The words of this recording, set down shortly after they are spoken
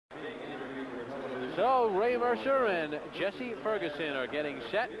So Ray Mercer and Jesse Ferguson are getting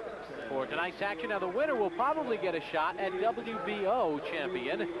set for tonight's action. Now the winner will probably get a shot at WBO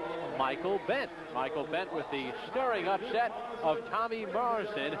champion Michael Bentt. Michael Bentt with the stirring upset of Tommy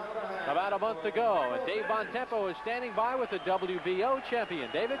Morrison about a month ago. And Dave Bontempo is standing by with the WBO champion.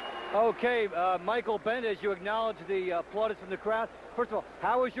 David? Okay, Michael Bentt, as you acknowledge the plaudits from the crowd, first of all,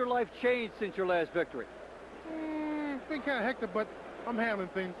 how has your life changed since your last victory? It's been kind of hectic, but I'm handling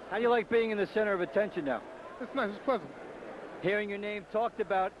things. How do you like being in the center of attention now? It's nice, it's pleasant. Hearing your name talked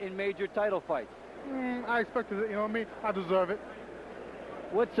about in major title fights. I expected it, you know what I mean? I deserve it.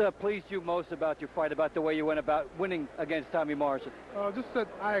 What's pleased you most about your fight, about the way you went about winning against Tommy Morrison? Just that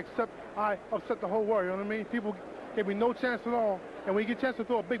I upset the whole world, you know what I mean? People gave me no chance at all, and when you get a chance to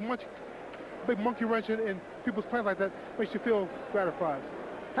throw a big monkey wrench in people's plans like that, makes you feel gratified.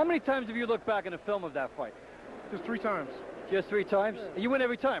 How many times have you looked back in the film of that fight? Just 3 times. Just 3 times? Yeah. You win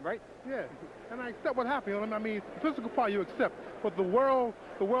every time, right? Yeah, and I accept what happened, you know what I mean? The physical part you accept, but the world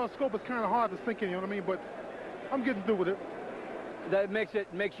scope is kind of hard to sink in, you know what I mean? But I'm getting through with it. That makes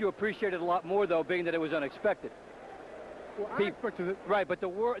you appreciate it a lot more, though, being that it was unexpected. Well, I expected it. Right, but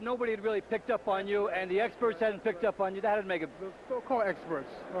nobody had really picked up on you, and the experts hadn't picked up on you. That had to make it. The so-called experts.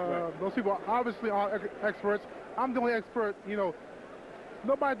 Right. Those people obviously aren't experts. I'm the only expert, you know.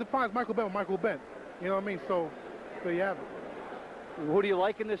 Nobody defines Michael Bentt with Michael Bentt. You know what I mean? So there you have it. Who do you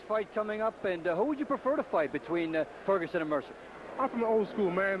like in this fight coming up, and who would you prefer to fight between Ferguson and Mercer? I'm from the old school,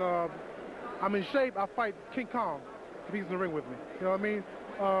 man. I'm in shape. I fight King Kong if he's in the ring with me. You know what I mean?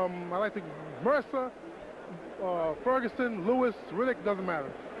 I like to Mercer, Ferguson, Lewis, Riddick, doesn't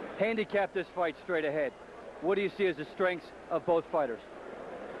matter. Handicap this fight straight ahead. What do you see as the strengths of both fighters?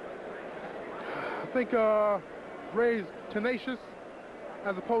 I think Ray's tenacious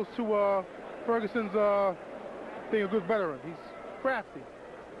as opposed to Ferguson's being a good veteran. He's crafty.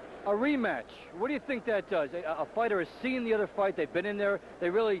 A rematch, what do you think that does? A fighter has seen the other fight, they've been in there, they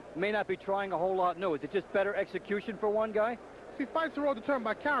really may not be trying a whole lot new. Is it just better execution for one guy? See, fights are all determined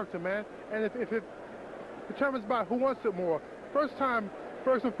by character, man. And if it determines by who wants it more. First time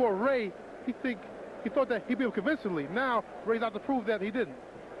Ferguson fought Ray, he thought that he'd beat him convincingly. Now, Ray's out to prove that he didn't.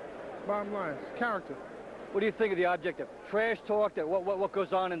 Bottom line, it's character. What do you think of the object of trash talk, that what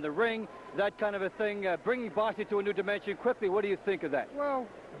goes on in the ring, that kind of a thing, bringing boxing to a new dimension quickly? What do you think of that? Well,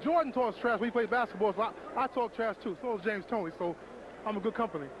 Jordan talks trash when he played basketball, so I talk trash too. So does James Toney, so I'm a good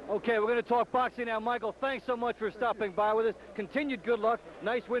company. Okay, we're going to talk boxing now. Michael, thanks so much for stopping by with us. Continued good luck.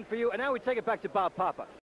 Nice win for you. And now we take it back to Bob Papa.